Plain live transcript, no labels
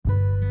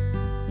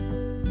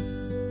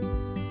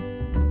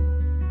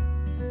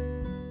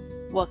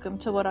Welcome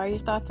to What Are Your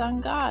Thoughts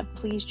on God?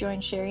 Please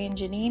join Cherie and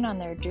Janine on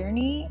their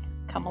journey.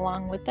 Come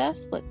along with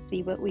us. Let's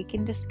see what we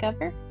can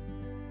discover.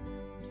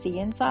 See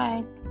you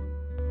inside.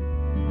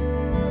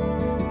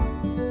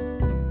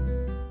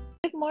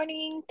 Good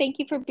morning. Thank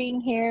you for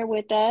being here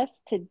with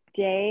us.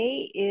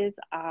 Today is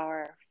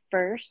our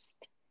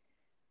first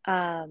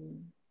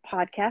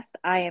podcast.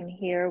 I am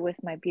here with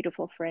my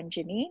beautiful friend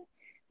Janine.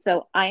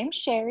 So I am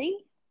Cherie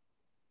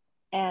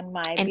and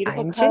my beautiful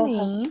I'm co-host.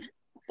 Janine.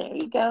 There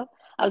you go.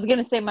 I was going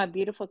to say my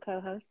beautiful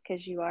co-host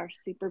because you are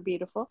super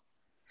beautiful.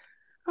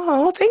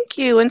 Oh, thank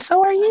you. And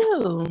so are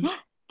you.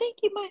 Thank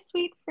you, my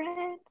sweet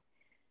friend.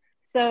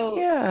 So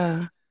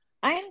Yeah.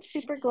 I am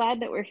super glad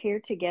that we're here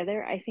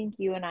together. I think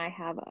you and I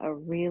have a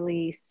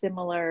really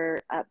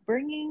similar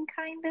upbringing,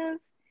 kind of,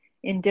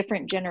 in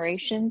different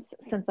generations,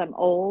 since I'm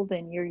old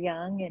and you're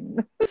young.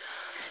 And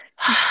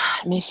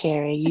Miss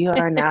Sherry, you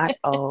are not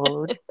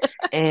old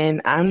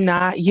and I'm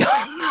not young.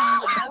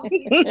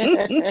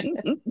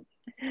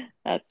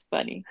 That's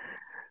funny.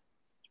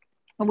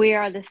 We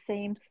are the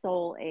same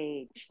soul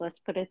age. Let's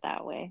put it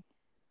that way.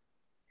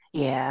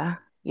 Yeah.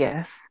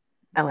 Yes.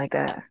 I like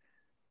that.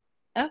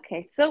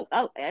 Okay, so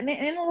and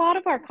in a lot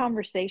of our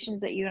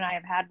conversations that you and I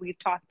have had, we've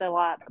talked a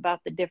lot about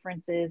the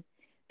differences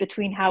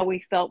between how we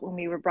felt when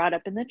we were brought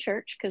up in the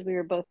church, because we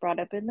were both brought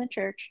up in the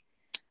church,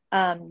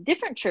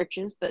 different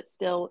churches, but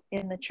still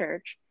in the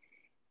church,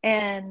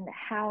 and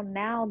how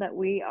now that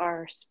we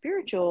are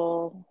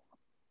spiritual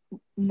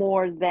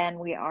more than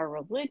we are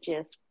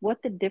religious,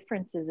 what the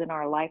differences in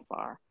our life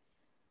are.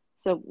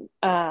 So,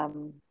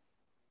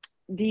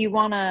 do you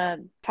want to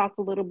talk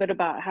a little bit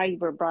about how you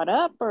were brought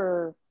up,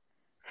 or?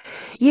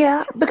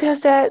 Yeah,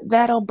 because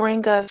that'll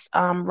bring us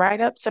right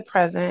up to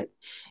present,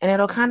 and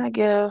it'll kind of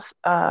give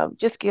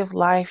just give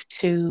life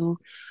to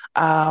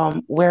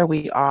where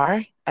we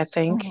are, I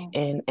think,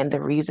 Mhm. and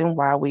the reason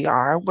why we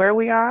are where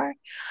we are.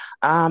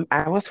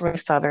 I was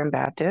raised Southern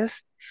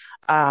Baptist,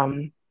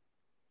 um,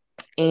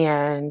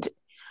 and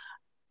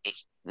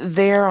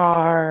there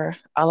are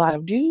a lot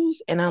of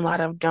do's and a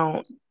lot of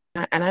don't.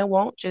 And I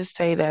won't just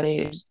say that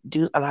it is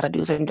a lot of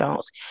do's and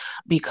don'ts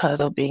because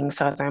of being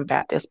Southern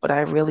Baptist, but I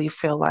really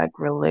feel like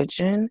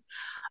religion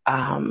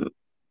um,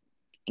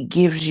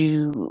 gives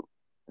you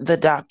the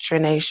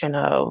doctrination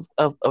of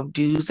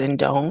do's and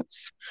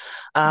don'ts.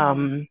 Mhm.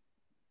 Um,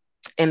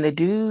 and the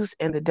do's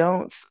and the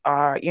don'ts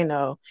are,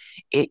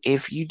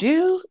 if you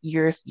do,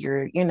 you're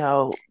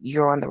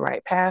on the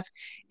right path,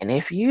 and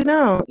if you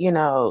don't,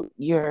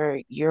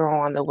 you're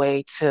on the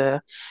way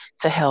to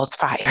hell's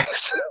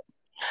fires.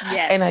 And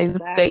Yes, I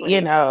say,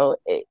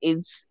 exactly.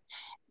 it's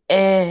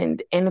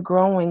and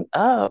growing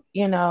up,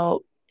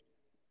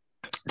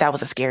 that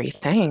was a scary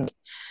thing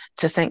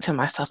to think to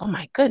myself, oh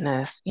my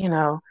goodness,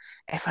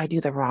 if I do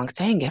the wrong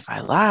thing, if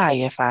I lie,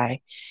 if I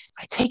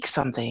take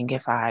something,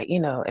 if I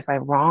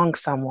wrong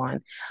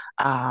someone,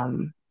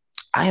 um,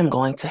 I am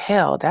going to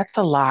hell. That's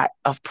a lot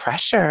of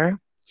pressure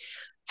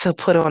to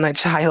put on a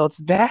child's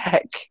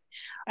back.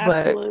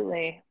 But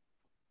Absolutely.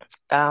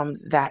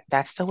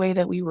 that's the way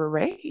that we were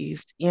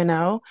raised, you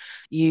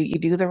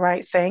do the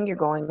right thing, you're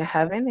going to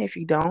heaven. If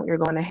you don't, you're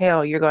going to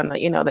hell. You're going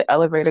to, the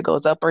elevator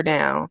goes up or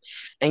down,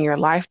 and your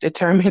life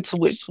determines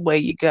which way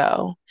you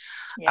go.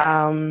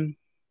 Yeah. um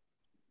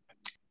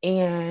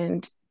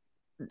and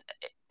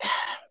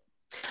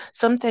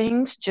some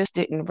things just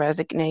didn't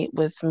resonate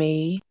with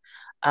me.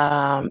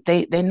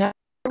 They never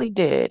really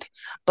did.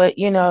 But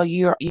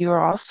you're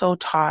also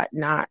taught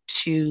not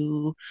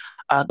to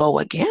go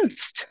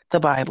against the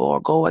Bible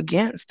or go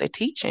against the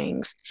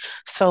teachings.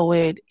 So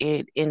it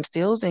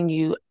instills in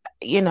you,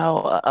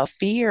 a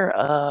fear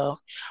of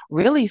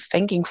really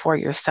thinking for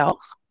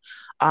yourself.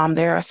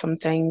 There are some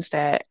things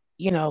that,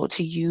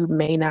 to you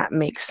may not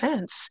make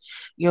sense.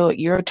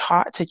 You're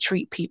taught to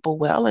treat people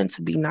well and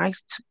to be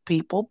nice to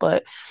people,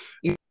 but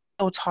you're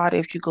so taught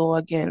if you go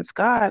against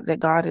God that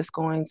God is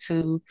going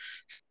to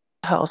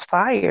hell's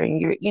fire.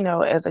 And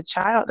as a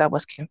child, that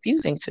was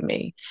confusing to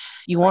me.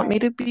 You want me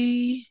Right. to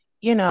be,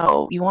 you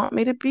want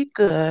me to be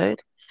good,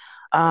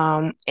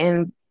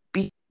 and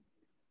be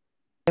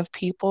of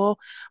people,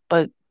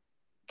 but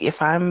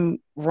if I'm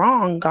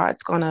wrong,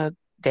 God's gonna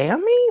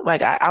damn me.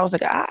 Like I was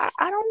like, I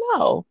don't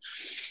know.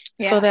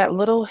 So Yeah. that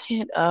little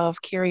hint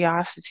of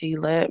curiosity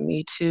led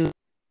me to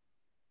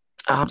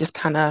just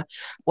kind of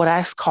what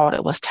I called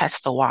it was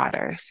test the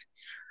waters.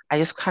 I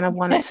just kind of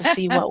wanted to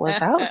see what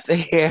was out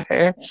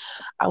there.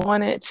 I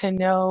wanted to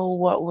know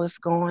what was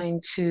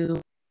going to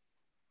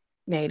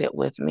resonate it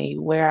with me,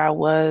 where I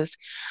was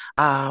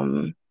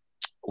um,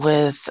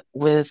 with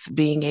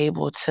being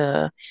able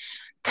to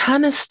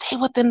kind of stay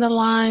within the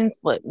lines,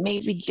 but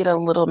maybe get a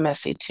little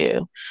messy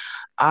too.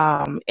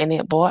 And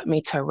it brought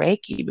me to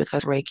Reiki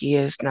because Reiki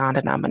is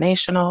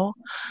non-denominational.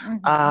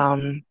 Hmm.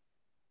 Um,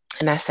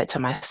 and I said to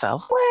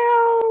myself,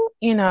 well,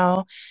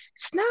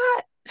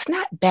 it's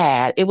not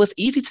bad. It was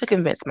easy to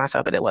convince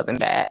myself that it wasn't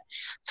bad.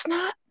 It's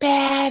not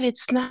bad.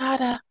 It's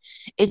not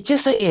it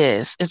just a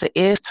is. It's a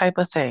is type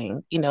of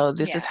thing.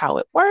 This is Yeah. how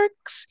it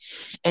works,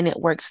 and it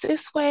works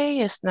this way.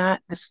 It's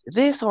not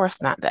this or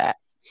it's not that.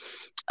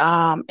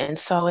 And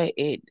so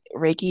it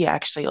Reiki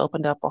actually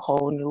opened up a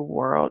whole new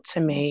world to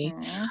me,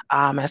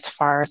 Mm-hmm. as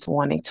far as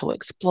wanting to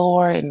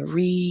explore and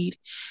read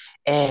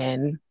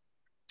and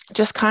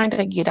just kind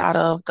of get out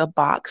of the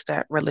box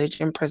that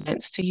religion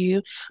presents to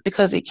you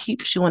because it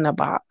keeps you in a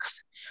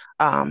box.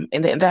 And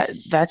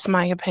that's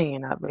my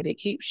opinion of it. It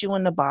keeps you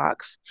in the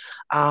box,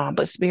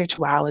 but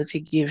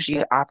spirituality gives you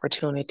the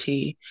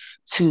opportunity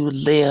to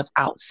live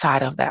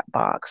outside of that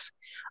box,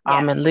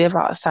 and Yes. live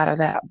outside of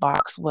that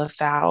box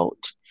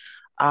without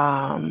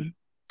um,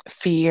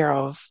 fear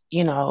of,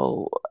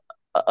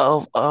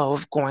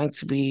 of going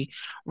to be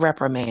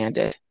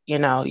reprimanded.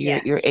 You're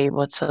Yes.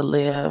 able to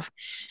live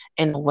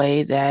in a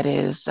way that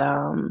is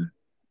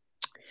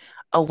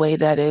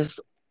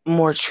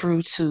more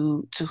true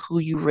to who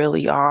you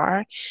really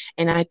are.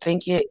 And I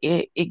think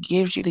it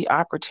gives you the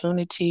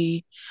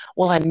opportunity,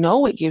 well, I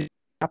know it gives you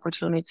the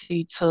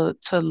opportunity to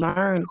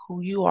learn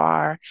who you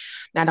are,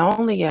 not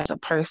only as a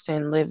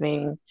person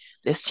living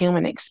this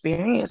human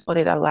experience, but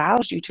it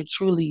allows you to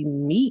truly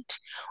meet,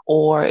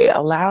 or it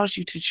allows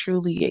you to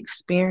truly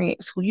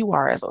experience who you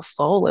are as a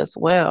soul as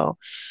well,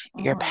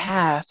 your Mm-hmm.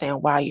 path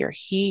and why you're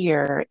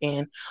here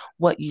and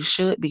what you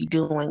should be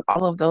doing.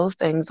 All of those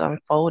things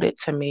unfolded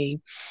to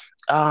me,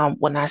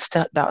 when I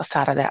stepped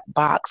outside of that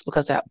box,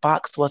 because that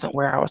box wasn't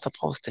where I was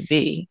supposed to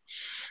be.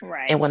 And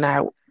Right. when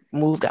I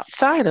moved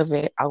outside of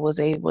it, I was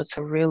able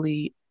to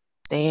really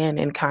stand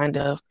and kind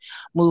of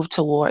move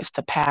towards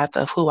the path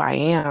of who I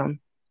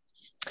am.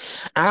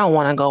 I don't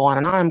want to go on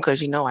and on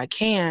because I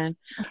can,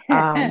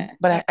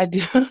 but I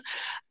do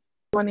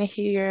want to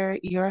hear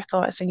your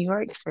thoughts and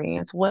your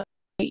experience. Made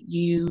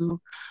you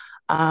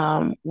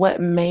what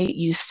made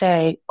you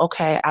say,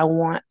 okay, I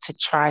want to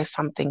try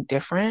something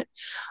different?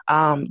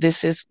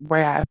 This is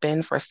where I've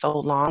been for so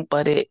long,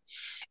 but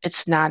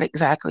it's not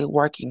exactly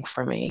working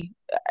for me,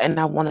 and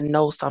I want to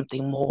know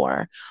something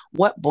more.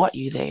 What brought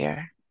you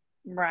there?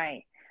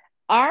 Right.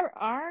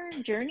 Our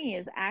journey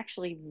is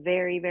actually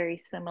very, very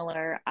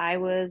similar. I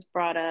was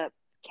brought up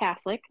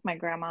Catholic. My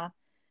grandma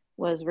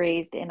was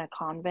raised in a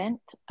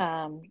convent.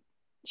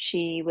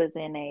 She was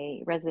in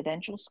a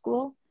residential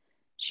school.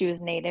 She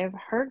was Native.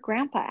 Her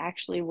grandpa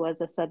actually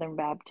was a Southern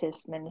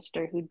Baptist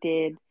minister who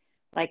did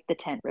like the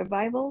tent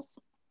revivals.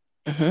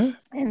 Hmm.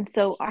 And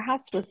so our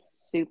house was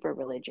super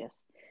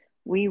religious.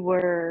 We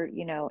were,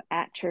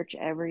 at church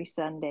every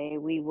Sunday.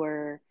 We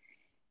were,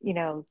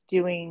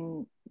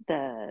 doing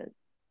the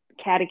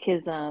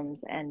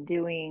catechisms and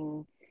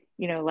doing,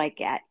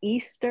 like at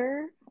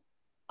Easter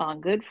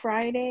on Good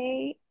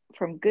Friday,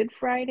 from Good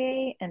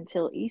Friday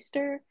until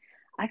Easter,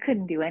 I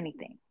couldn't do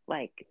anything.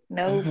 Like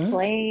no Hmm.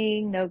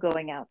 playing, no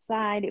going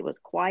outside. It was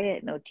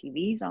quiet, no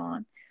TVs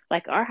on.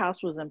 Like our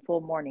house was in full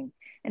mourning.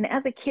 And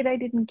as a kid, I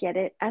didn't get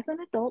it. As an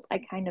adult, I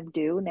kind of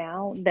do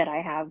now that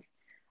I have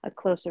a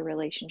closer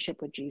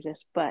relationship with Jesus.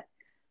 But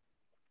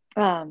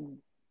um,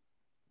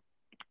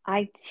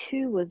 I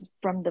too was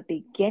from the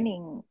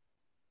beginning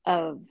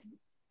of,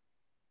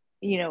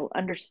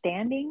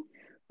 understanding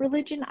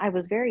religion. I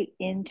was very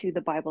into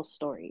the Bible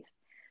stories.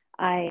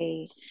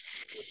 I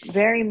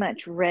very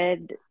much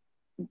read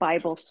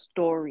Bible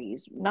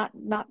stories,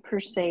 not per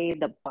se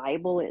the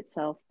Bible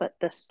itself, but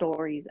the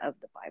stories of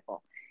the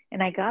Bible.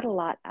 And I got a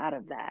lot out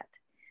of that.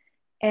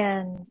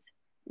 And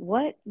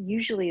what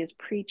usually is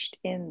preached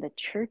in the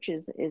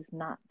churches is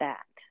not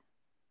that.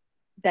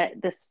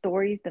 That the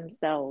stories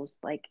themselves,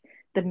 like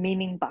the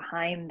meaning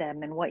behind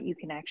them and what you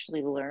can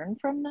actually learn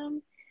from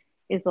them,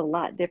 is a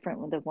lot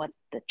different than what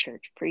the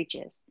church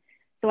preaches.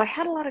 So I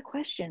had a lot of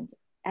questions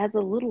as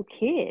a little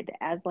kid,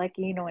 as like,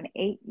 an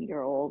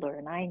 8-year old or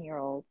a 9-year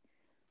old,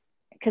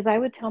 because I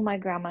would tell my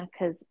grandma,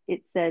 because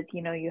it says,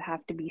 you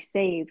have to be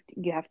saved,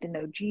 you have to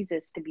know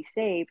Jesus to be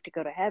saved to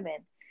go to heaven.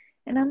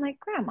 And I'm like,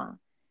 Grandma,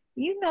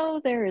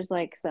 there is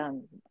like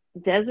some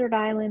desert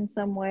island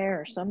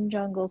somewhere or some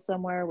jungle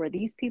somewhere where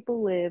these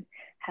people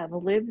have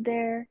lived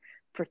there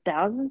for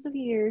thousands of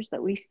years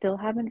that we still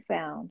haven't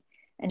found.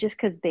 And just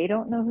because they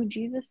don't know who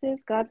Jesus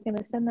is, God's going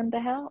to send them to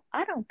hell?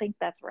 I don't think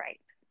that's right.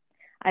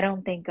 I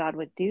don't think God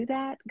would do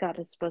that. God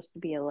is supposed to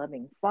be a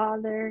loving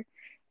father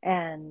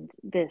and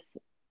this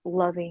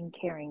loving,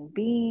 caring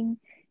being.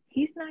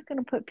 He's not going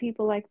to put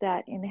people like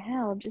that in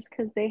hell just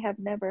because they have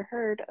never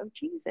heard of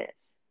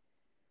Jesus.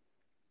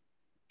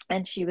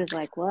 And she was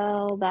like,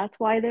 well, that's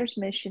why there's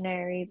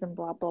missionaries and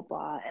blah, blah,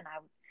 blah. And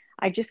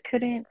I just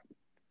couldn't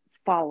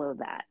follow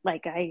that.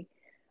 Like,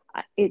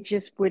 it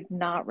just would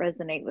not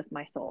resonate with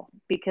my soul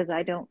because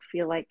I don't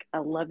feel like a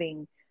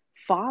loving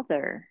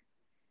father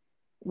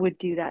would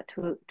do that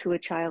to a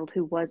child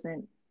who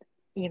wasn't,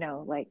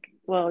 like,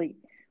 well,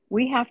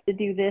 we have to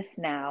do this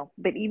now,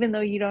 but even though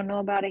you don't know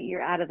about it, you're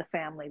out of the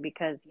family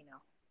because,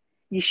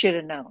 you should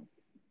have known.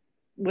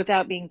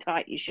 Without being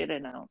taught, you should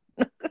have known.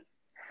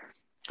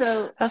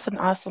 So, That's an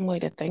awesome way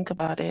to think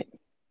about it.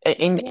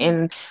 In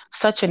yeah.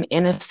 such an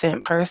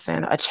innocent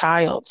person, a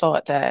child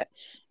thought that,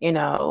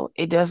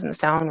 it doesn't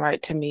sound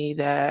right to me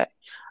that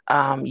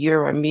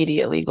you're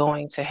immediately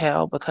going to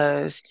hell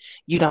because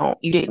you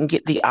didn't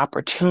get the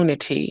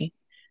opportunity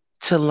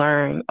to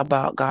learn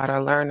about God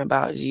or learn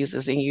about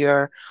Jesus, and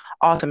you're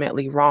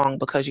ultimately wrong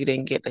because you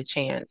didn't get the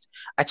chance.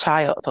 A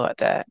child thought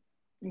that,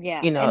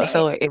 Yeah. you And know,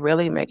 so it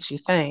really makes you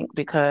think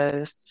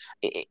because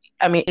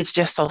I mean, it's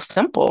just so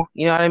simple,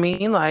 you know what I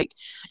mean? Like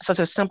such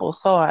a simple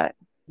thought,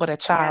 but a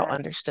child yeah.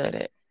 understood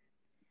it.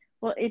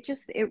 Well,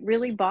 it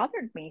really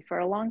bothered me for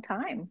a long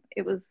time.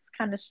 It was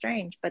kind of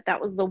strange, but that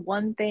was the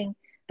one thing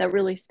that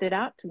really stood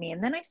out to me.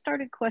 And then I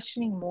started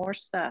questioning more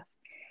stuff.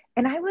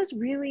 And I was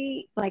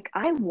really like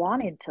I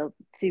wanted to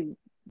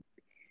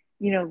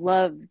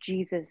love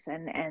Jesus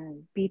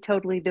and be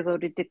totally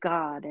devoted to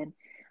God, and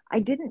I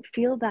didn't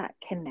feel that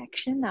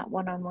connection, that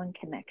one-on-one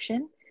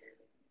connection.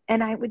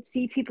 And I would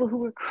see people who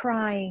were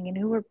crying and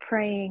who were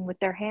praying with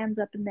their hands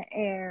up in the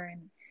air,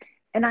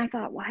 and I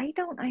thought, why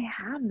don't I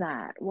have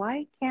that?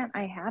 Why can't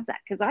I have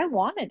that? Because I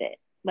wanted it.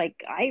 Like,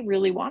 I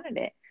really wanted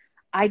it.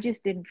 I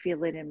just didn't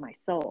feel it in my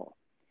soul.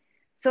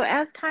 So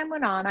as time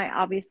went on, I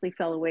obviously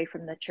fell away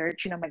from the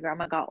church. My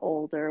grandma got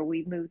older.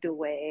 We moved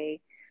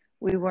away.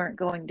 We weren't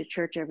going to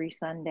church every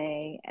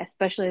Sunday,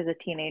 especially as a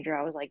teenager.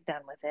 I was like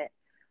done with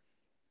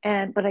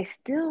it. But I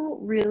still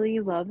really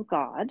love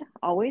God,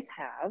 always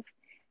have.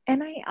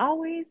 And I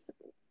always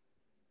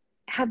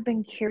have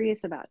been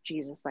curious about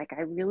Jesus. Like,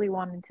 I really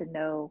wanted to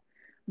know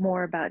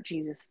more about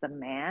Jesus, the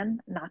man,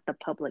 not the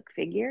public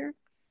figure.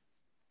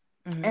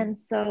 Hmm. And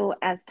so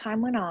as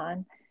time went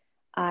on,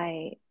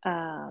 I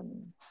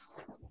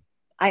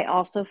I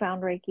also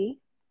found Reiki,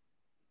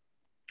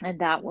 and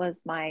that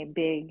was my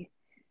big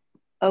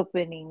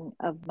opening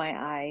of my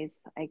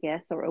eyes, I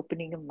guess, or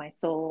opening of my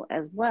soul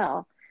as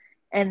well.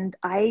 And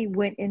I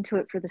went into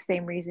it for the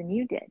same reason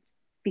you did,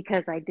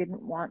 because I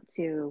didn't want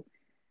to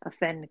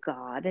offend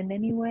God in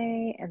any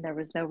way. And there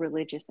was no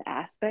religious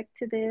aspect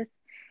to this.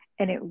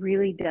 And it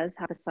really does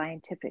have a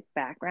scientific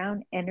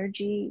background.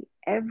 Energy,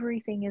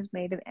 everything is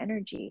made of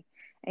energy,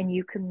 and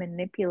you can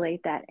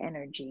manipulate that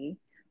energy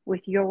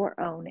with your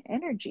own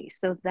energy.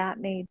 So that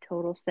made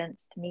total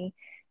sense to me.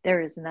 There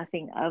is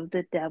nothing of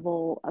the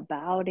devil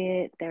about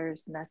it.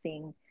 There's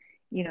nothing,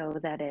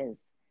 that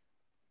is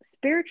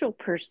spiritual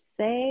per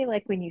se.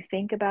 Like, when you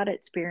think about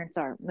it, spirits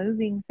aren't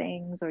moving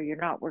things, or you're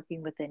not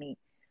working with any,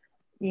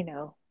 you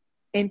know,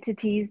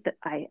 entities that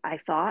I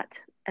thought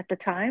at the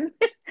time.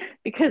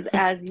 Because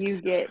as you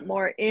get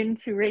more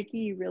into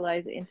Reiki, you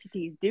realize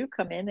entities do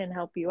come in and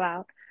help you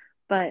out.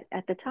 But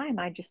at the time,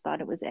 I just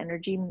thought it was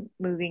energy,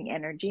 moving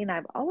energy. And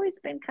I've always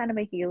been kind of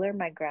a healer.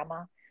 My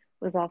grandma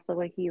was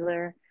also a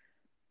healer.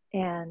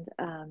 And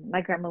my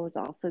grandma was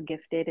also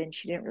gifted, and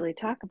she didn't really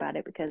talk about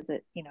it because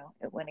it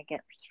went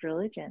against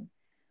religion.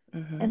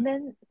 Hmm. And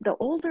then the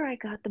older I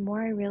got, the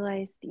more I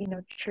realized,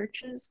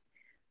 churches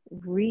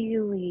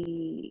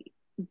really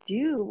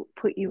do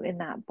put you in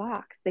that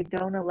box. They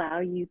don't allow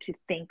you to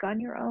think on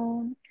your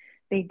own.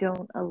 They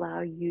don't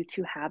allow you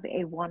to have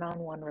a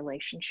one-on-one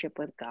relationship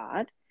with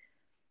God.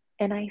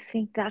 And I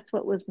think that's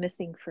what was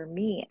missing for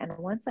me. And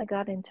once I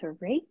got into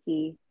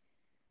Reiki,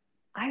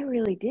 I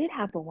really did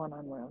have a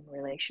one-on-one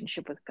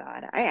relationship with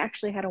God. I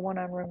actually had a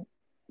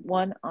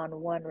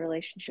one-on-one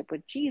relationship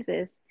with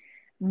Jesus,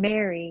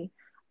 Mary,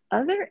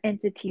 other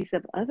entities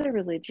of other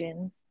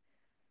religions,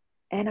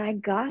 and I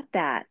got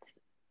that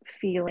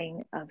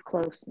feeling of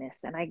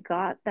closeness, and I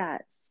got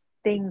that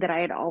thing that I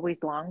had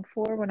always longed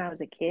for when I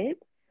was a kid.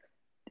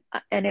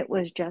 And it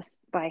was just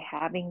by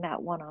having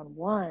that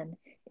one-on-one,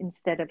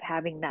 instead of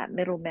having that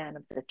middleman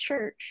of the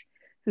church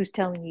who's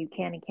telling you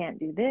can and can't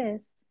do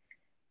this.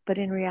 But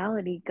in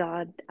reality,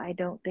 God, I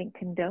don't think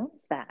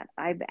condones that.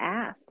 I've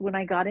asked when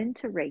I got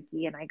into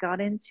Reiki and I got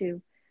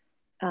into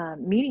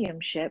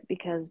mediumship,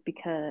 because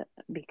I'm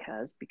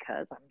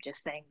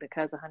just saying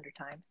because 100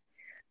 times,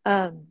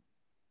 um,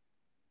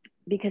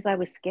 because I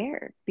was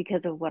scared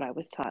because of what I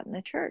was taught in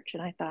the church.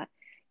 And I thought,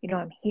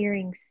 I'm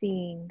hearing,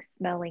 seeing,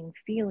 smelling,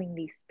 feeling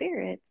these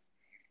spirits.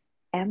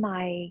 Am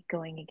I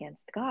going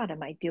against God?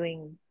 Am I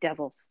doing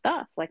devil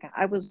stuff? Like,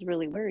 I was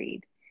really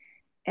worried.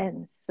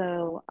 And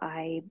so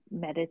I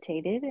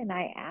meditated and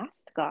I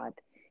asked God,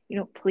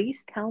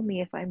 please tell me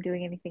if I'm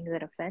doing anything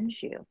that offends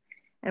you.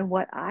 And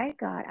what I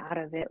got out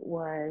of it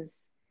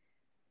was,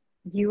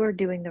 you are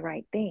doing the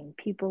right thing.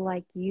 People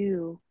like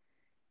you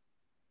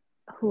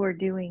who are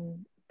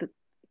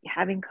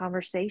having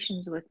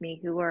conversations with me,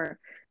 who are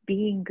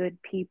being good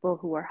people,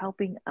 who are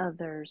helping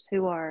others,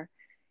 who are,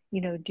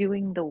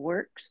 doing the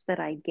works that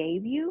I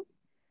gave you,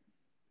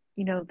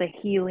 the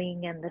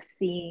healing and the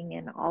seeing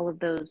and all of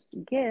those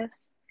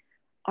gifts,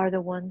 are the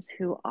ones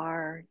who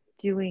are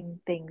doing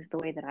things the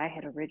way that I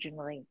had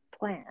originally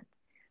planned.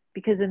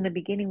 Because in the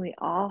beginning, we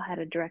all had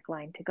a direct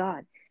line to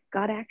God.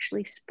 God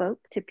actually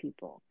spoke to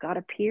people, God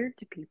appeared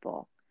to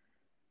people.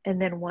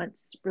 And then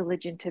once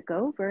religion took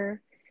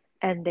over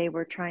and they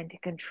were trying to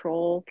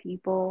control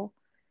people,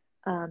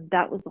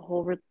 that was the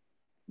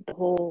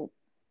whole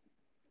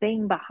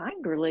thing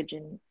behind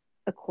religion.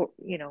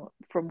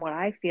 From what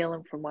I feel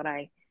and from what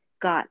I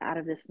got out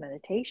of this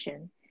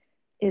meditation,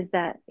 is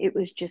that it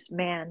was just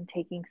man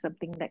taking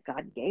something that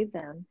God gave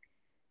them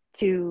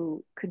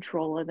to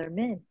control other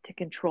men, to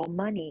control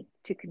money,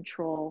 to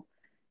control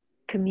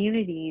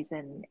communities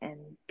and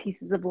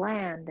pieces of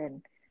land,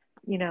 and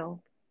you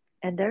know,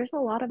 and there's a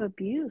lot of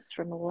abuse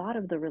from a lot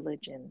of the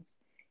religions.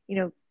 You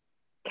know,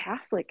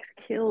 Catholics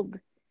killed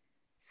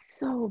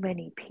so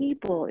many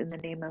people in the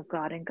name of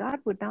God, and God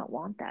would not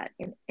want that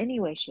in any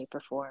way, shape,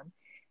 or form.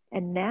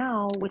 And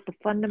now, with the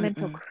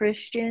fundamental Mm-mm.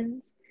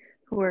 Christians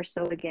who are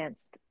so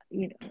against,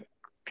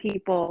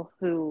 people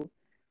who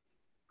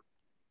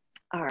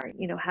are,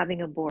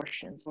 having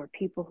abortions, or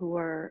people who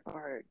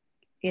are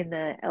in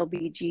the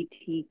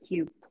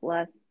LGBTQ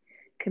plus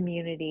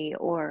community,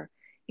 or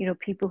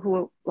people who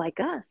are like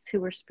us,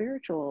 who are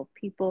spiritual,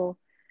 people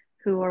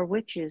who are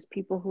witches,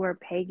 people who are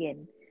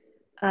pagan.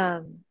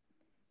 Um,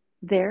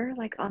 they're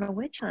like on a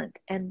witch hunt,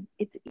 and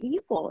it's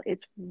evil,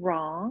 it's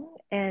wrong,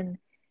 and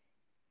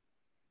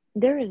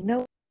there is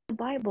no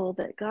Bible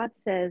that God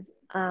says,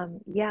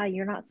 yeah,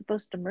 you're not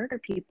supposed to murder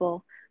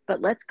people,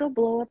 but let's go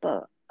blow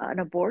up an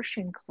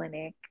abortion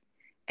clinic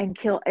and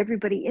kill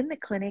everybody in the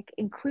clinic,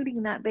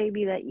 including that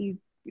baby that you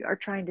are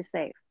trying to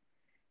save.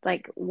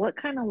 Like, what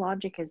kind of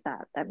logic is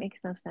that? That makes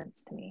no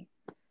sense to me.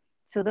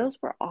 So those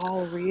were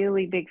all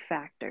really big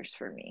factors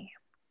for me.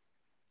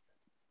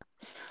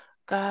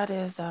 God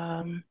is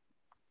God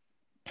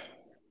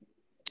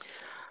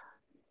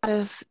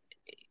is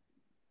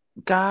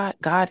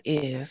God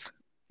is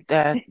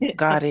that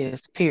God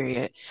is,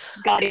 period.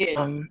 God is.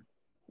 Um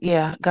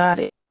yeah, God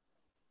is,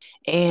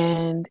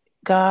 and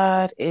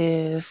God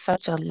is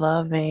such a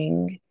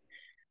loving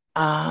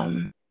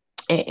and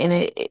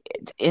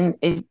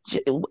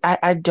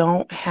I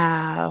don't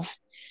have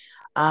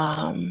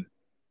um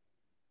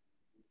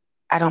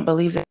I don't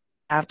believe that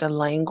I have the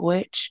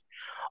language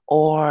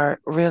or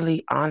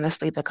really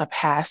honestly the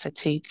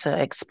capacity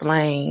to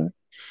explain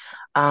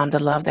the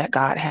love that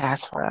God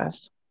has for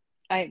us.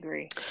 I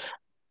agree.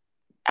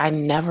 I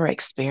never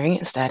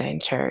experienced that in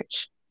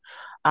church.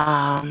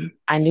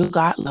 I knew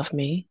God loved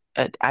me.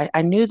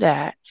 I knew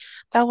that.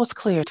 That was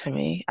clear to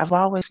me. I've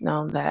always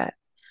known that.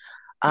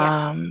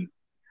 Yeah, Um,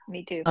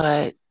 me too.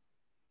 but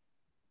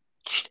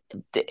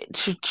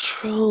to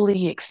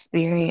truly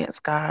experience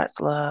God's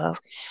love,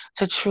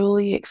 to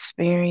truly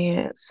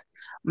experience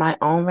my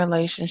own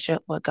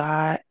relationship with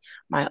God,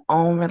 my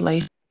own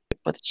relationship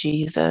with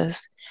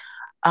Jesus,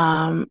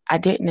 I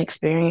didn't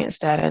experience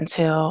that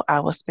until I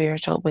was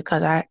spiritual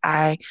because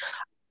I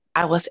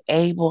was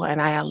able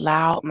and I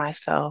allowed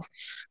myself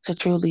to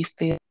truly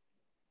feel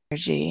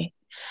energy.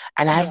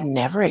 And I've Yes.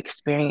 never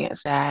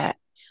experienced that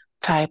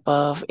type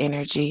of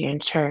energy in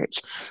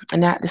church.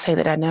 And not to say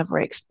that I never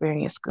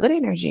experienced good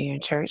energy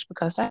in church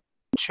because that's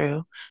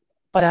true.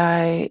 But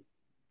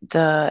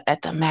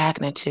at the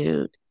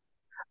magnitude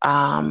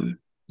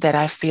that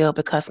I feel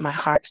because my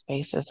heart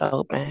space is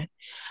open,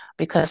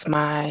 because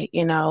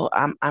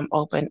I'm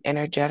open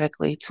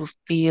energetically to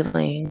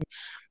feeling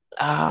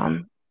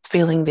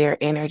their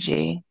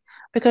energy,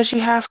 because you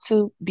have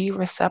to be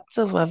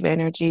receptive of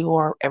energy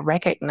or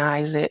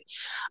recognize it,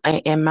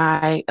 in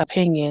my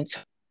opinion, to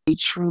be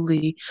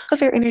truly, because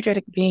they're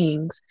energetic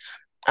beings,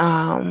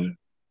 um,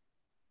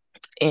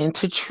 and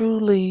to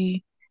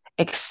truly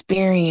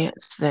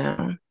experience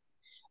them.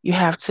 You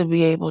have to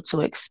be able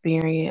to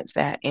experience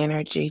that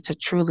energy to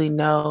truly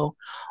know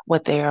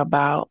what they're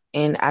about.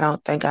 And I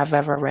don't think I've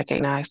ever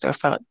recognized or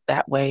felt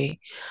that way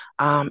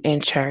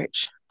in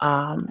church.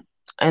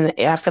 And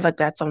I feel like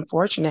that's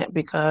unfortunate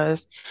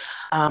because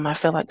I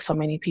feel like so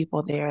many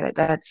people there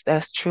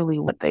that's truly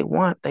what they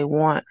want. They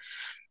want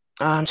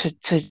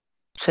to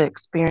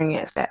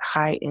experience that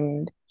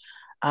heightened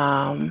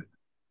um,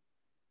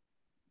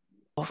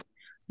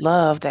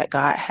 love that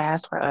God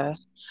has for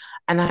us.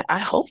 And I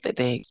hope that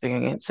they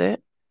experience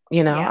it.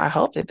 Yeah. I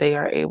hope that they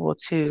are able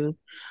to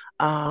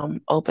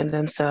open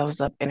themselves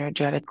up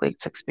energetically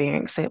to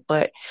experience it.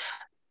 But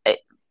it,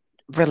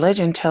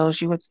 religion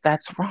tells you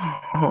that's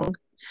wrong.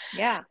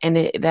 Yeah.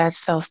 And that's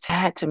so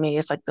sad to me.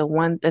 It's like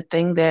the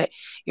thing that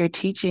you're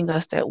teaching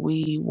us that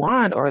we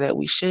want or that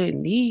we should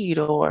need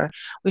or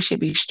we should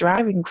be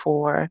striving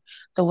for,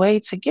 the way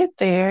to get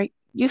there,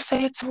 you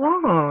say it's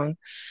wrong.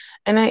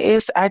 And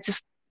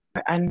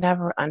I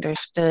never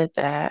understood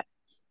that.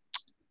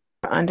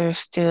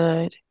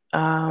 Understood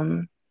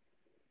um,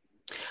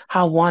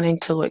 how wanting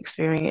to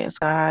experience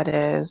God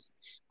as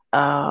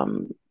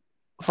um,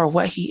 for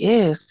what He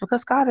is,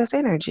 because God is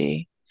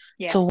energy.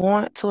 To Yes.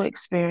 want to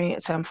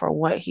experience Him for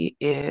what He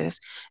is,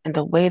 and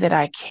the way that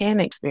I can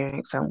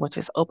experience Him, which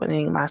is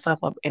opening myself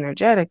up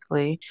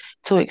energetically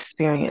to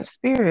experience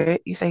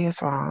Spirit, you say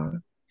it's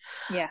wrong.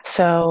 Yeah.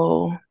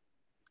 So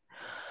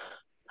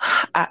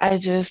I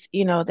just,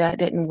 that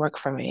didn't work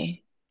for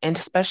me. And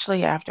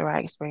especially after I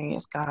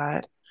experienced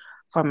God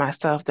for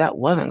myself, that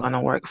wasn't going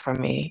to work for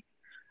me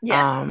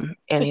Yes.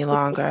 any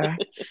longer.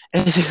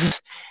 It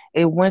just,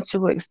 it once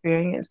you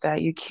experience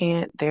that,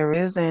 there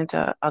isn't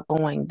a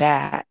going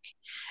back.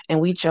 And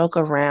we joke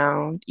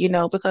around,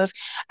 because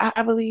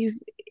I believe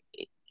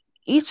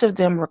each of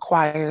them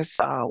requires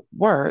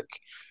work.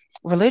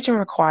 Religion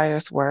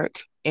requires work,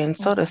 and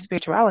so does Hmm.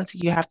 spirituality.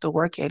 You have to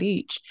work at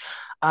each.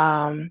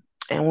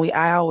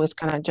 I always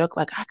kind of joke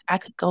like I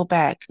could go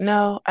back.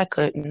 No, I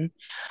couldn't.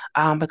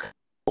 Because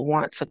I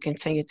want to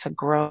continue to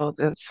grow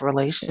this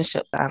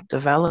relationship that I've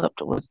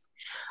developed with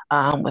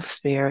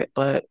spirit,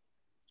 but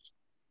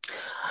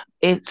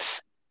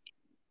it's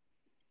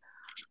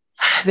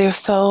they're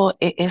so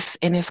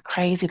it's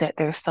crazy that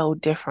they're so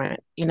different.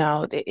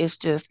 It's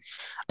just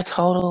a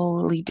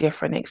totally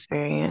different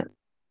experience.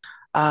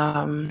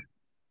 Um,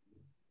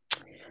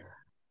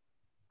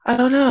 I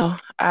don't know.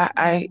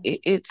 Mm.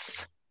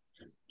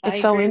 I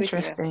It's so agree with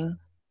you. interesting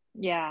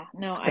Yeah,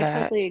 no, I that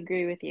totally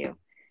agree with you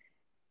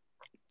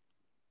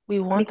we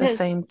want the because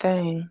same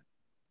thing.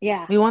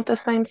 yeah, We want the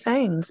same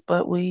things,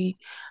 but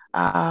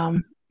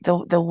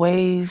the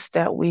ways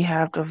that we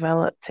have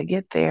developed to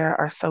get there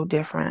are so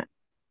different.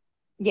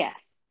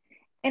 yes.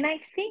 And I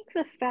think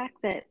the fact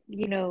that,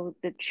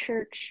 the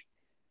church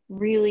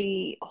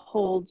really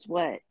holds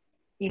what,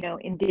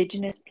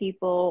 indigenous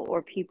people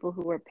or people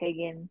who are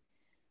pagan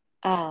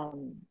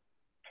um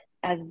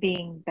as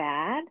being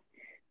bad.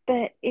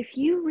 But if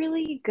you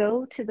really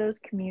go to those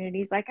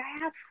communities, like I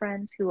have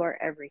friends who are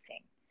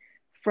everything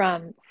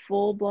from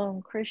full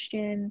blown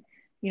Christian,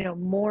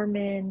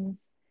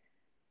 Mormons,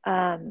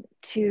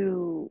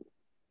 to,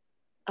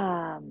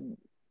 um,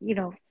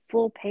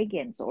 full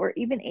pagans or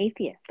even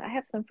atheists. I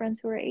have some friends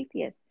who are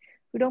atheists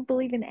who don't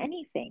believe in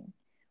anything,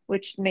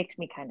 which makes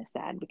me kind of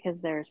sad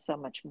because there's so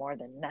much more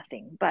than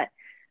nothing. But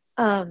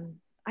um,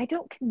 I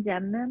don't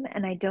condemn them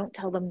and I don't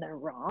tell them they're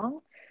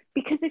wrong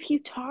because if you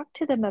talk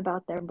to them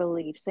about their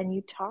beliefs and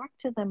you talk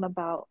to them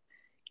about,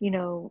 you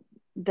know,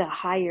 the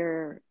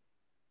higher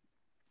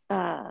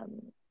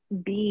um,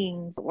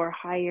 beings or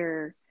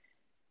higher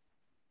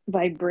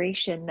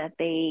vibration that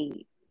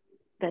they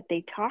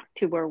talk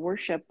to or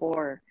worship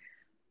or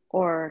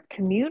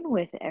commune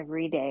with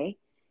every day,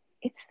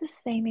 it's the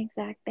same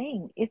exact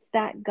thing. It's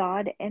that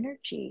God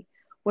energy,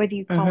 whether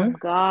you call Hmm. him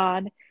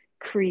God,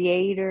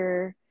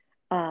 creator,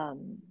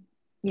 um,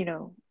 you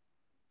know,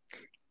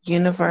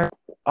 Universe,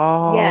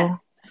 all,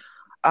 yes, yes,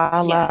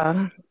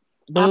 Allah,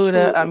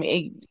 Buddha. I absolutely.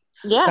 mean,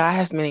 God Yes,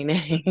 has many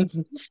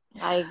names.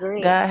 I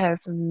agree. God has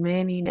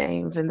many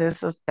names, and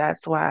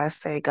that's why I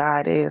say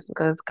God is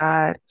because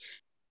God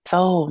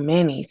so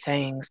many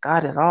things.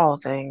 God is all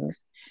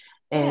things,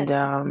 and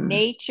Yes,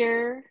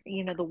 nature,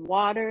 the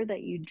water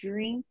that you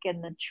drink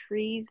and the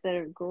trees that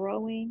are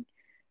growing,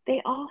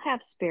 they all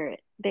have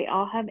spirit. They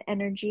all have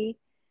energy.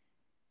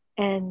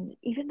 And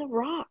even the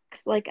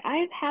rocks. Like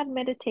I've had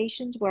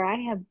meditations where I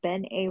have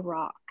been a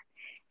rock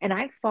and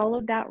I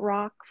followed that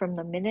rock from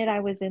the minute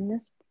I was in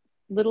this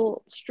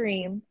little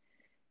stream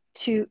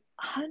to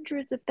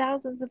hundreds of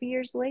thousands of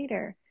years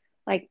later.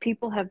 Like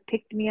people have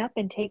picked me up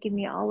and taken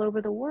me all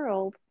over the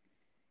world.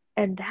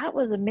 And that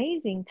was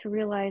amazing to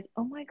realize,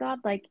 oh my God,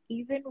 like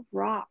even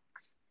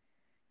rocks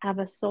have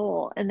a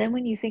soul. And then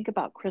when you think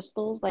about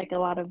crystals, like a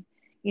lot of,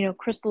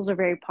 crystals are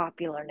very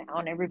popular now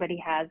and everybody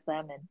has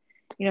them. And,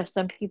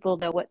 some people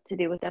know what to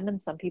do with them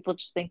and some people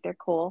just think they're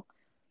cool.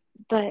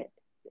 But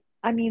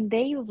I mean,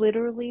 they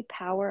literally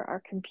power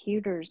our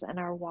computers and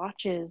our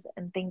watches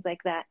and things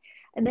like that.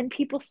 And then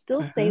people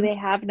still say hmm they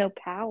have no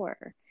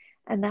power.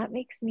 And that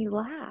makes me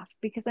laugh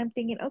because I'm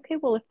thinking, okay,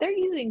 well, if they're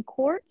using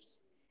quartz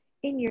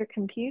in your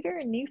computer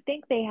and you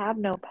think they have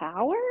no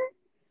power,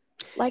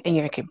 like, in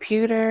your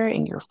computer,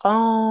 in your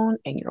phone,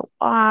 in your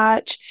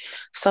watch.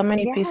 So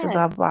many pieces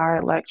of yes, our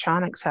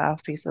electronics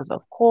have pieces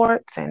of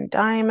quartz and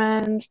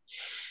diamonds.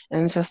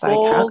 And it's just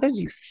like, how gold. could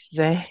you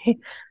say,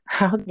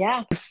 how could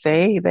Yeah, you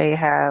say they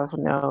have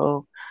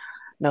no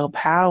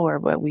power,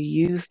 but we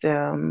use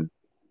them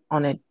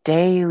on a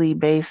daily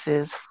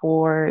basis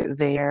for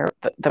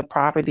the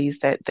properties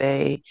that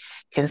they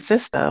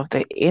consist of,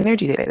 the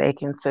energy that they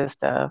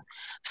consist of.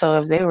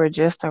 So if they were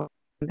just a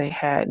they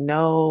had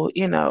no,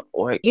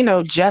 or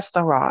just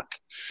a rock,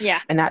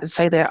 yeah, and not to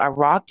say that a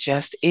rock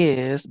just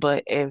is,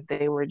 but if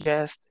they were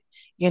just,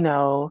 you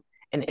know,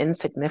 an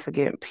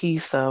insignificant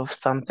piece of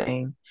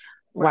something,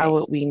 why right.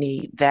 would we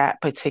need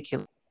that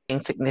particular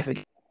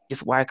insignificant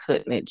piece? Why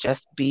couldn't it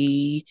just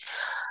be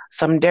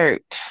some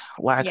dirt?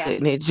 Why Yeah,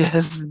 couldn't it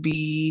just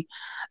be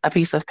a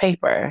piece of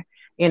paper?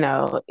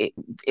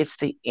 It's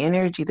the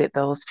energy that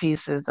those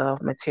pieces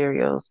of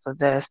materials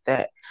possess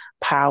that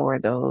power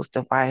those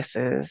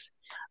devices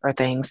or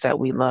things that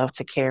we love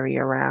to carry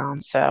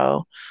around.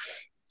 So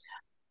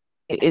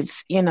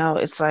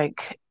it's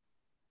like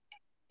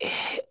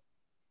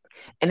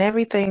in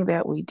everything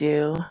that we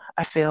do,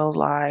 I feel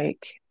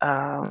like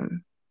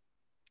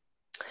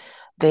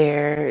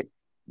there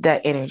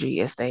that energy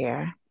is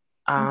there.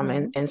 And,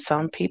 mm-hmm. and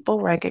some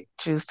people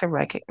choose to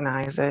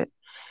recognize it,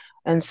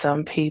 and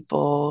some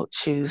people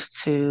choose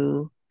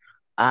to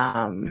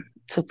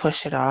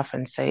push it off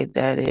and say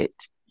that it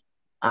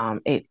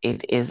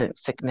isn't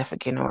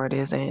significant or it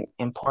isn't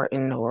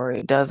important or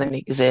it doesn't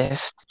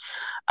exist.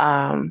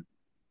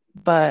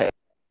 But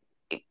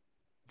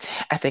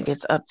I think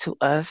it's up to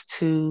us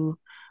to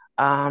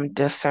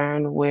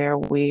discern where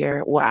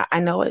well, I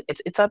know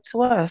it's up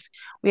to us.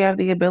 We have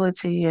the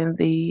ability and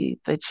the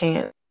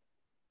chance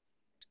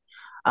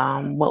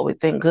what we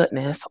thank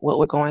goodness, what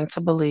we're going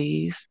to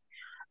believe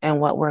and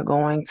what we're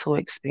going to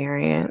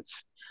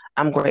experience.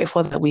 I'm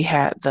grateful that we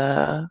had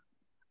the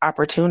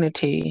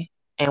opportunity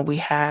and we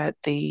had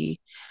the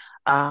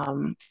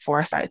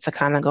foresight to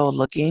kind of go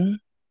looking,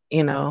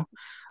 you know,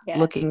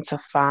 looking Yes. to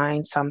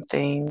find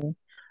something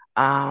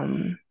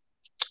um,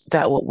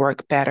 that would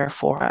work better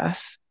for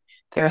us.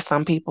 There are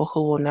some people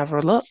who will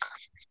never look.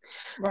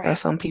 There are Right.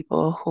 some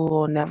people who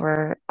will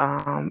never,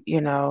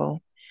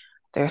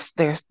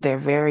 they're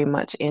very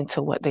much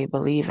into what they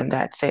believe, and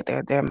that's it.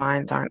 Their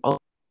minds aren't open.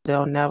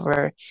 They'll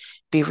never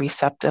be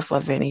receptive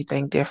of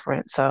anything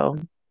different. So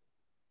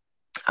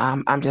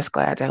I'm just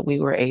glad that we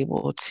were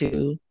able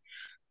to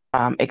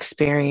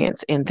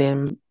experience and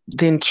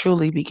then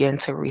truly begin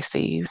to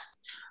receive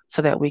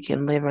so that we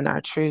can live in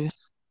our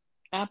truth.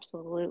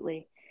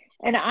 Absolutely.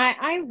 And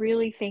I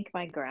really thank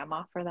my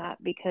grandma for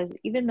that because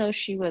even though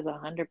she was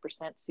 100%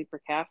 super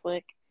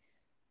Catholic,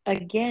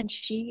 again,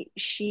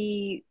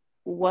 she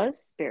was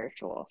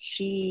spiritual.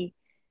 She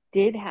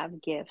did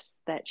have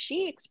gifts that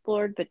she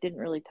explored but didn't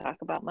really talk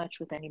about much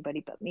with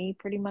anybody but me,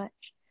 pretty much.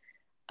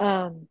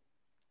 Um,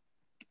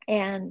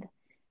 and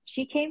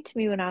she came to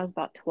me when I was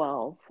about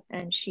 12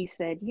 and she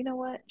said, "You know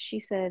what?" She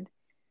said,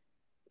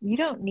 "You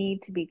don't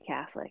need to be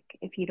Catholic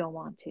if you don't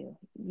want to.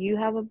 You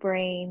have a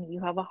brain, you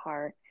have a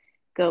heart.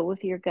 Go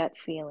with your gut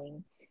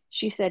feeling."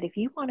 She said, "If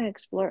you want to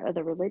explore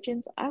other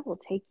religions, I will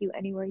take you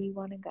anywhere you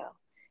want to go.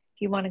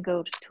 If you want to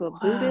go to a Wow,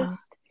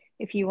 Buddhist,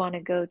 if you want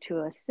to go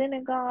to a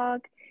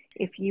synagogue,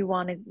 if you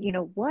want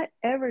to,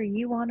 whatever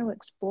you want to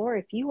explore,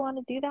 if you want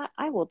to do that,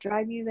 I will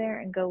drive you there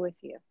and go with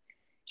you."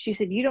 She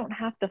said, "You don't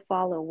have to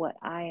follow what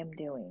I am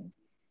doing.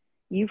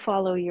 You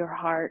follow your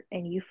heart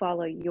and you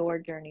follow your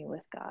journey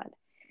with God."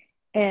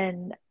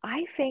 And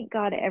I thank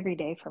God every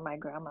day for my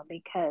grandma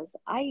because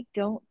I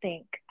don't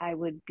think I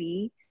would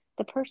be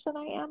the person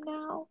I am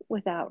now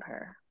without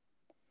her.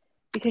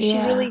 Because she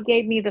yeah, really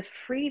gave me the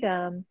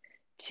freedom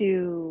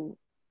to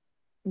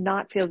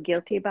not feel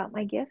guilty about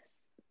my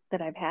gifts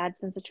that I've had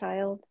since a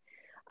child.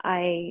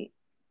 I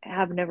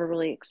have never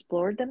really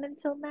explored them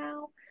until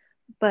now,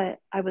 but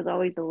I was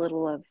always a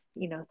little of,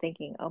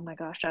 thinking, oh my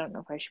gosh, I don't know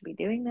if I should be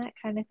doing that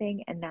kind of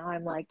thing. And now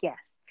I'm like,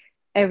 yes,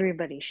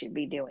 everybody should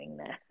be doing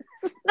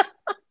this.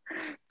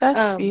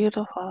 that's um,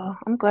 beautiful.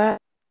 I'm glad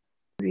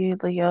you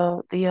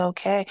the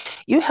okay.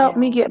 You helped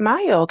me yeah, get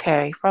my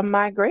okay from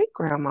my great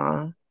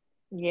grandma.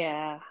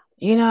 yeah.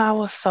 I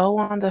was so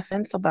on the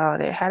fence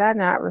about it. Had I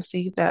not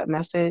received that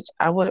message,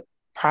 I would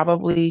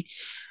probably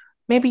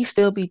maybe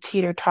still be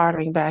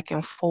teeter-tottering back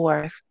and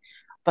forth.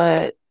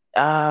 But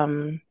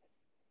um,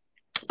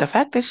 the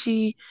fact that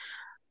she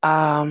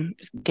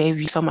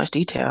gave you so much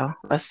detail,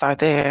 let's start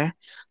there.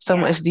 So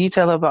Yeah. much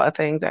detail about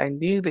things I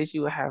knew that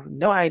you would have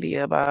no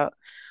idea about.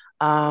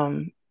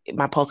 Um,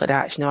 my polka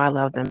dots, I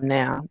love them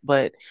now.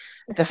 But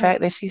the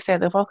fact that she said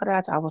the polka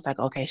dots, I was like,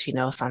 okay, she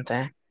knows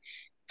something.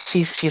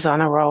 She's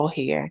on a roll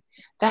here.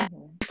 That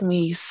Hmm. gave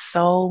me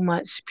so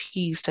much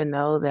peace to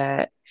know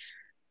that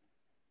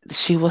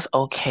she was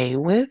okay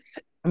with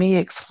me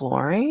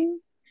exploring.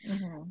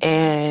 Hmm.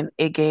 And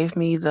it gave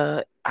me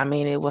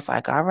it was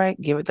like, all right,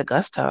 give it the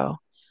gusto.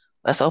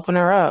 Let's open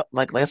her up.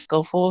 Like, let's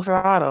go full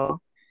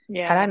throttle.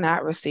 Had I Yeah.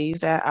 not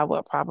received that, I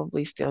would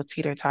probably still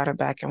teeter-totter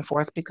back and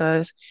forth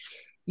because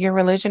your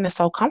religion is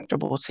so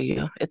comfortable to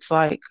you. It's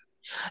like,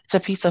 it's a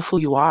piece of who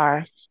you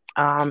are.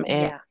 And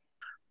Yeah.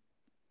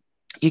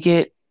 you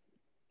get,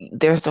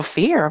 there's the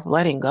fear of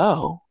letting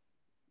go.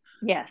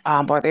 Yes.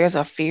 But there's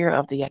a fear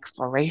of the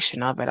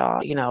exploration of it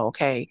all.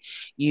 Okay,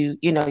 you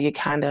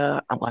kind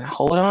of, I'm going to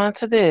hold on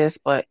to this,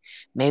 but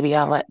maybe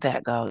I'll let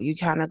that go. You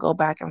kind of go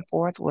back and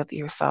forth with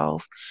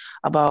yourself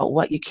about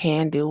what you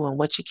can do and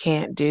what you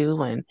can't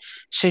do, and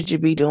should you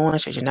be doing,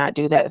 should you not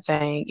do that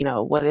thing,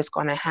 what is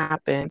going to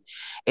happen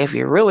if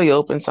you really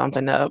open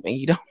something up and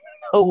you don't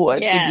know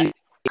what to do, Yes.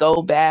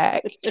 go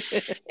back.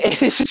 And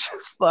it's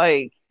just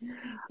like, oh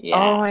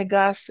Yeah. my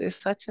gosh,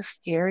 it's such a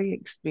scary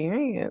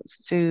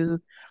experience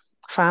to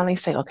finally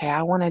say, okay,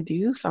 I want to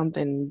do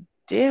something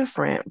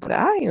different, but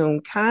I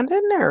am kind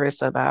of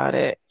nervous about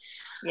it.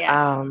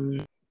 Yeah.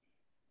 Um,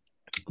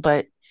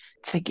 but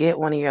to get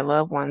one of your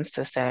loved ones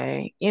to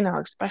say,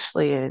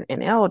 especially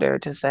an elder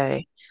to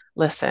say,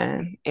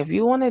 listen, if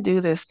you want to do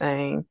this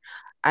thing,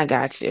 I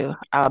got you.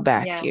 I'll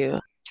back Yeah. you.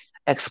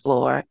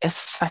 Explore. It's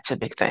such a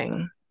big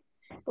thing.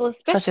 Well,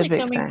 Such a especially big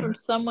coming thing. from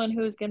someone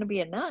who's going to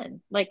be a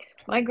nun. Like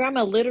my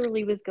grandma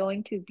literally was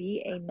going to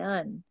be a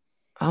nun.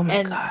 Oh my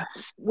And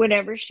gosh.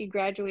 whenever she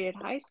graduated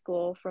high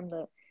school from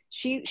the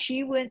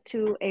she went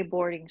to a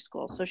boarding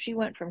school. So she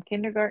went from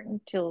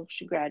kindergarten till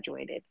she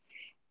graduated.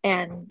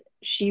 And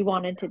she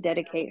wanted to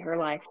dedicate her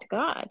life to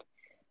God.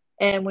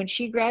 And when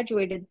she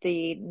graduated,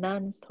 the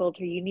nuns told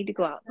her, "You need to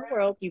go out in the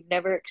world. You've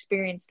never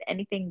experienced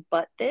anything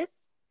but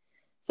this.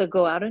 So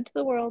go out into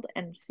the world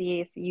and see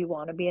if you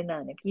want to be a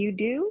nun. If you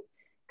do,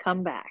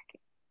 come back.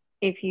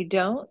 If you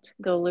don't,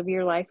 go live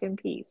your life in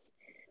peace."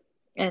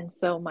 And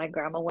so my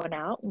grandma went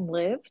out and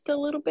lived a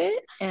little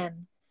bit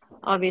and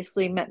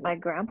obviously met my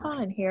grandpa,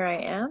 and here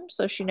I am.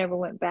 So she never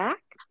went back.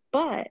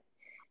 But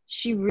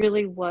she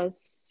really was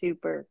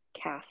super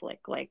Catholic,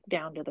 like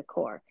down to the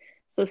core.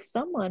 So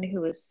someone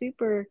who is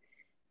super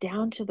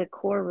down to the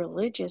core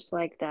religious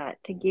like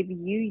that to give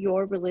you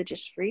your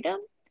religious freedom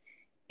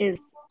is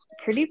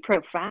pretty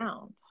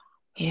profound.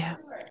 Yeah.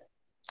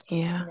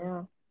 Yeah.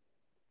 Yeah.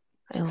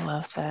 I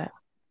love that.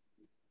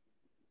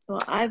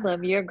 Well, I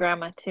love your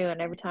grandma too,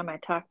 and every time I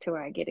talk to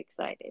her, I get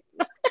excited.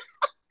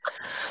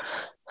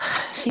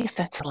 She's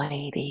such a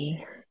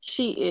lady.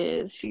 She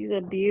is. She's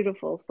a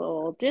beautiful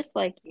soul, just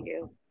like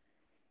you.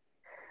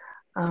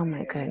 Oh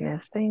my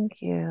goodness.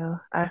 Thank you.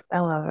 I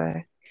love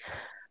her.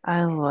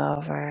 I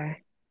love her.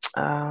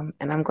 And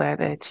I'm glad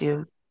that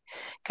you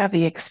got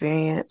the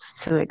experience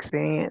to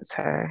experience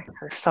her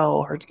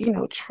soul, her,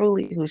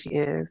 truly who she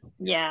is.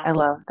 Yeah, I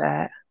love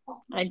that.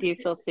 I do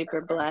feel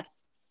super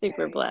blessed.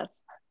 Super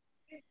blessed.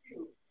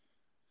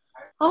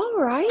 All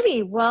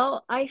righty.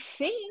 Well, I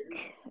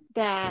think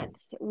that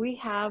we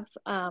have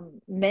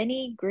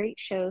many great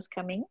shows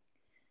coming.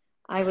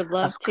 I would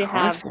love Of to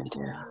have, course we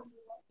do.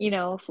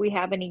 if we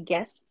have any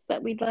guests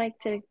that we'd like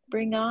to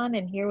bring on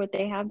and hear what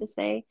they have to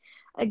say.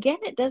 Again,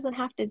 it doesn't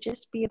have to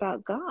just be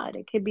about God,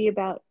 it could be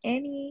about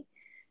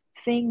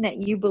anything that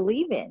you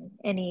believe in,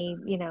 any,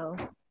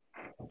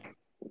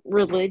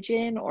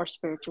 religion or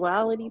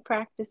spirituality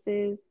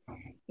practices,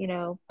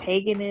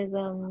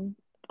 paganism,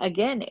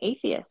 again,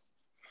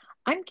 atheists.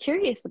 I'm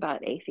curious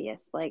about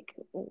atheists. Like,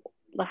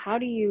 how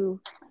do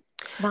you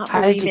not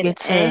How did believe you in get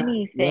to,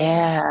 anything?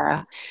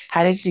 yeah.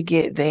 How did you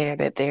get there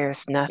that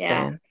there's Yeah,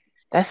 nothing?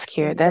 That's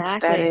curious.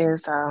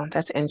 exactly.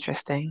 That's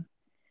interesting.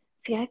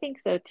 See, I think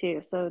so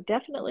too. So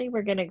definitely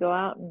we're going to go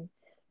out and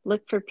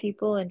look for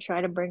people and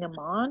try to bring them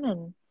on.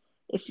 And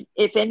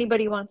if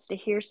anybody wants to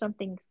hear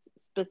something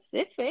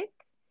specific,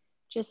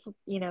 just,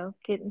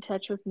 get in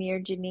touch with me or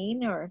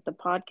Janine or the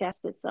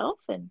podcast itself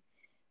and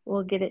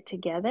we'll get it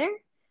together.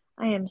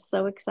 I am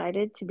so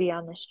excited to be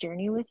on this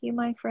journey with you,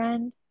 my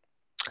friend.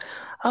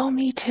 Oh,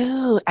 me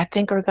too. I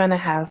think we're gonna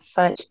have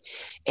such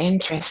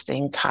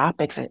interesting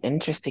topics and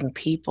interesting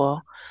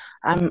people.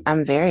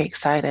 I'm very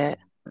excited.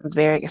 I'm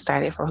very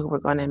excited for who we're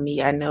gonna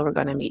meet. I know we're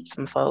gonna meet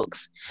some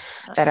folks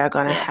Uh, that are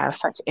gonna have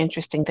yes, such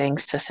interesting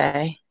things to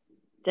say.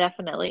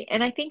 definitely.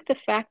 And I think the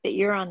fact that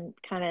you're on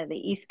kind of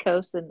the East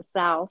Coast and the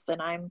South,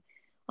 and I'm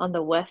on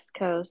the West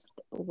Coast,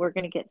 we're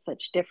going to get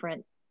such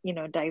different,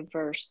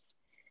 diverse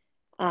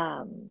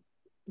um,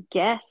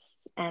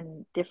 guests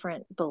and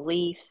different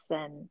beliefs.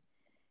 And,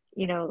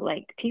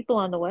 like people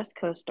on the West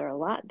Coast are a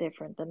lot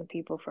different than the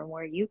people from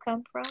where you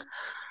come from.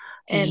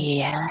 And I,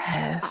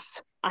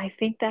 Yes. I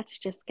think that's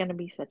just going to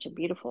be such a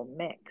beautiful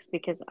mix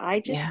because I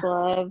just Yeah.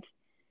 love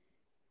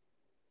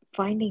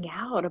finding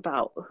out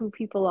about who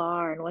people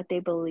are and what they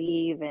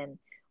believe and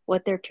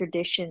what their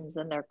traditions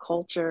and their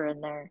culture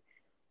and their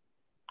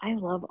I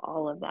love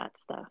all of that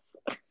stuff.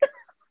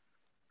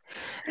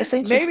 It's Maybe,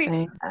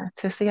 interesting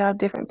to see how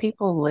different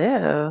people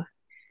live.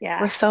 We're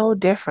yeah, so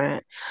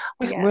different.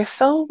 We're yes,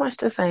 so much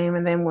the same,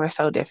 and then we're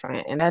so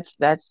different. And that's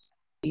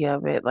the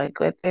of it. Like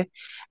at the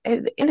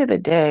end of the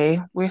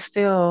day, we're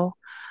still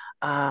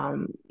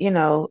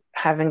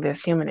having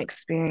this human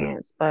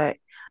experience, but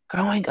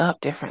growing up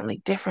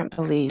differently, different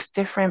beliefs,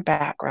 different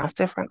backgrounds,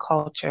 different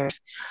cultures.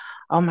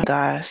 Oh my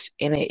gosh.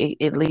 And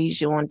it leads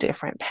you on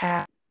different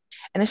paths.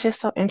 And it's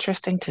just so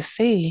interesting to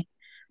see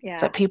yeah,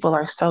 that people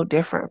are so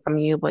different from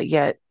you, but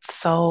yet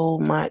so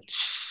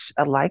much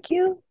alike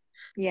you.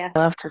 I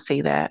love yes. to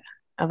see that.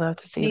 I love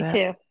to see Me that.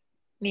 too.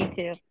 Me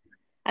too.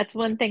 That's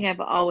one thing I've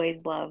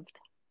always loved.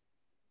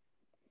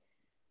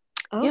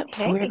 Yep,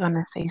 so we're Okay.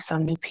 gonna see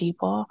some new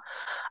people.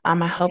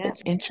 I hope Yeah,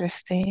 it's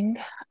interesting.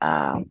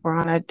 We're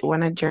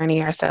on a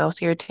journey ourselves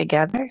here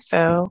together.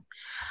 So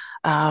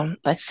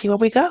let's see where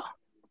we go.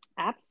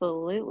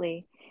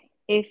 absolutely.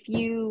 If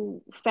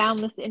you found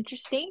this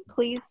interesting,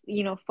 please,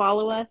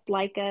 follow us,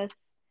 like us,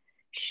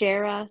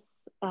 share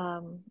us,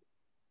 and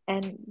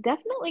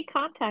definitely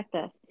contact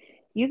us.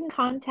 You can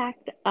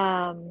contact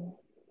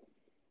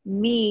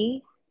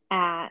me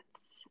at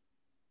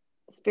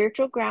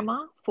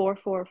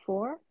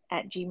spiritualgrandma444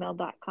 at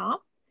gmail.com.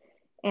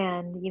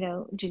 And,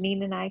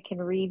 Janine and I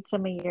can read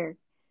some of your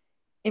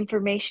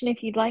information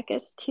if you'd like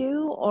us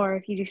to, or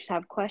if you just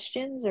have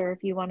questions, or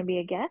if you want to be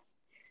a guest,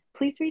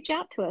 please reach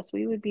out to us.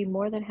 We would be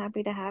more than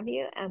happy to have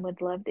you and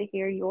would love to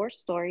hear your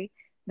story,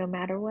 no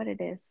matter what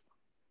it is.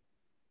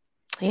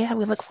 Yeah,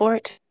 we look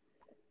forward to.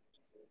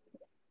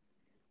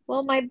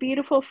 Well, my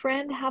beautiful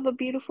friend, have a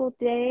beautiful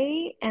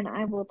day, and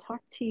I will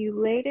talk to you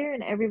later.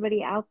 And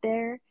everybody out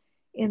there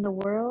in the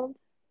world,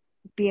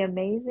 be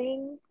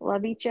amazing,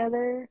 love each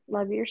other,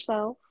 love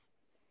yourself.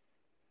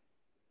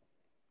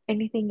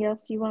 Anything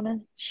else you want to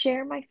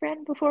share, my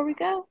friend, before we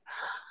go?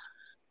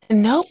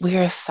 Nope, we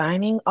are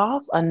signing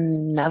off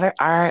another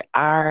our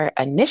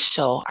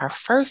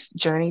first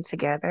journey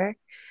together.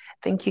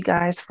 Thank you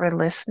guys for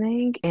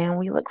listening, and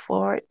we look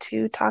forward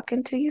to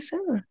talking to you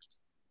soon.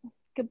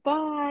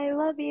 Goodbye.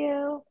 Love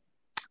you.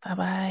 Bye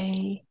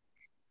bye.